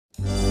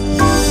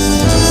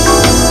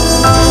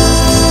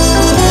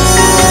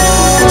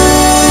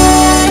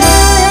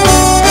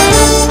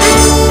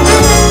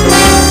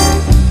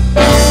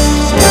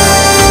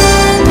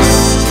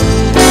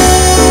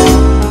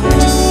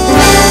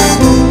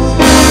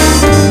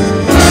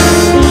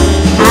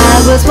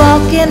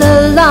walking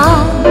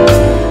along,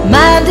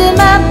 minding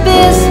my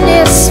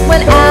business,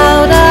 when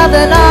out of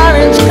an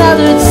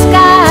orange-colored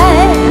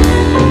sky,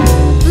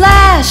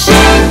 flash,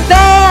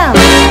 bam,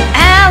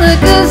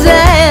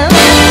 alakazam,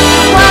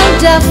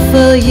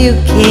 wonderful, you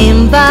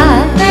came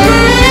by.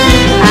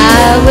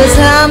 I was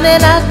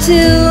humming a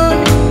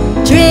tune,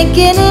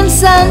 drinking in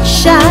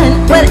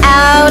sunshine, when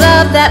out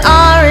of that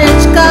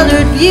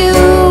orange-colored view,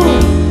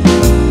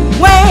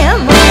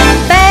 wham,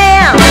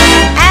 bam,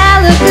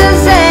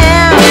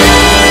 alakazam,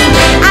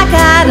 I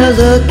gotta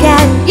look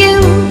at you.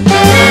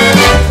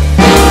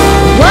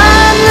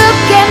 One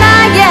look and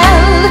I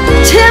yell,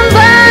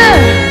 timber,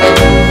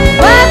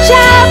 watch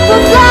out for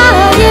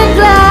flying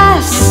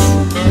glass,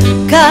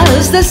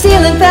 'cause the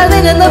ceiling fell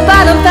in and the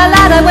bottom fell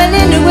out. I went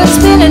into a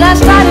spin and I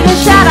started to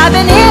shout, I've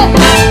been hit,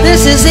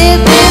 this is it,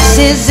 this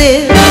is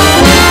it.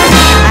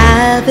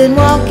 I've been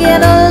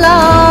walking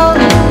along,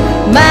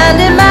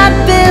 minding my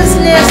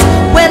business,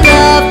 when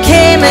love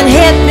came and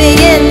hit me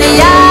in the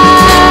eye.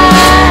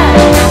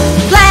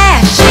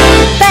 Flash,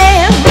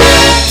 bam,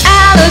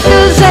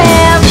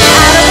 alakazam,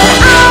 out of an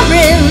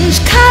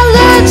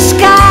orange-colored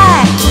sky.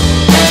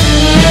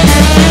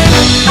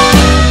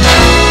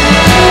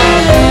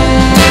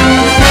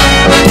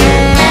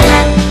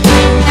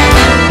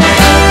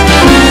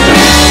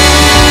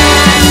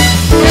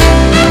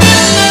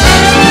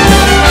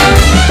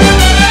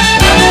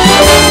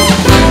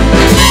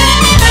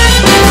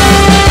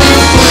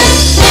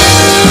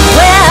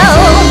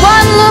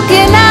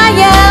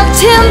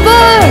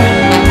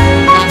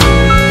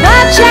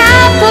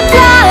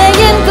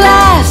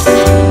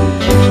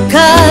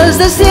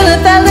 The ceiling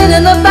fell in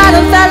and the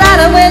bottom fell out.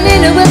 I went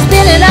into a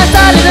spin and I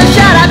started to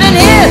shout, I've been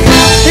here,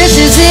 this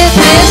is it,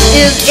 this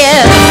is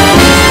it.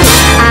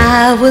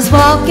 I was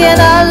walking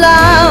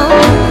along,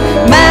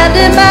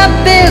 minding my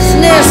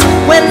business,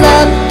 when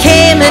love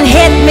came and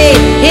hit me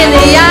in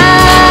the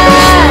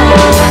eye.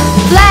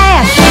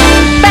 Flash,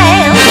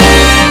 bam,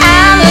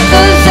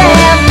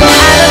 alakazam,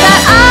 out of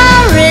that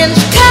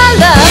orange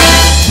color,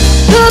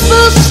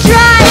 purple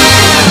stripe,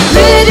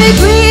 pretty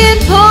green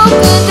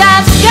polka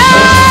dot sky.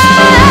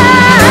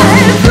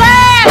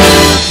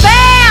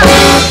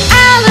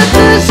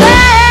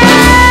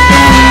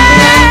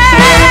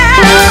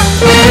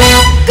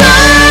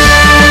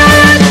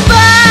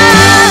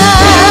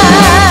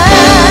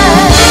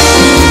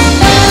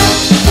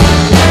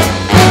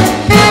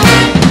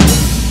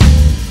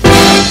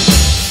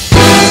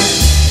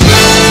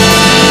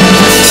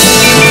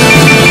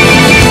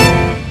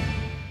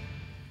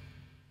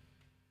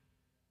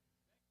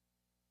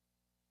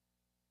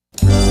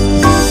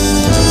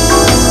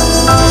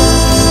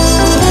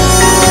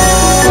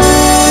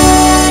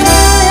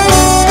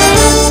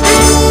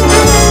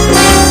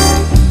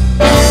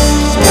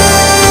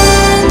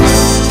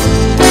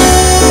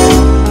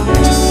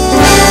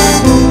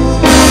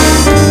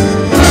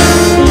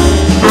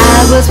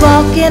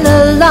 Walking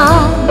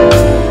along,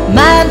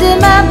 minding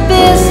my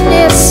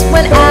business,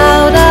 when I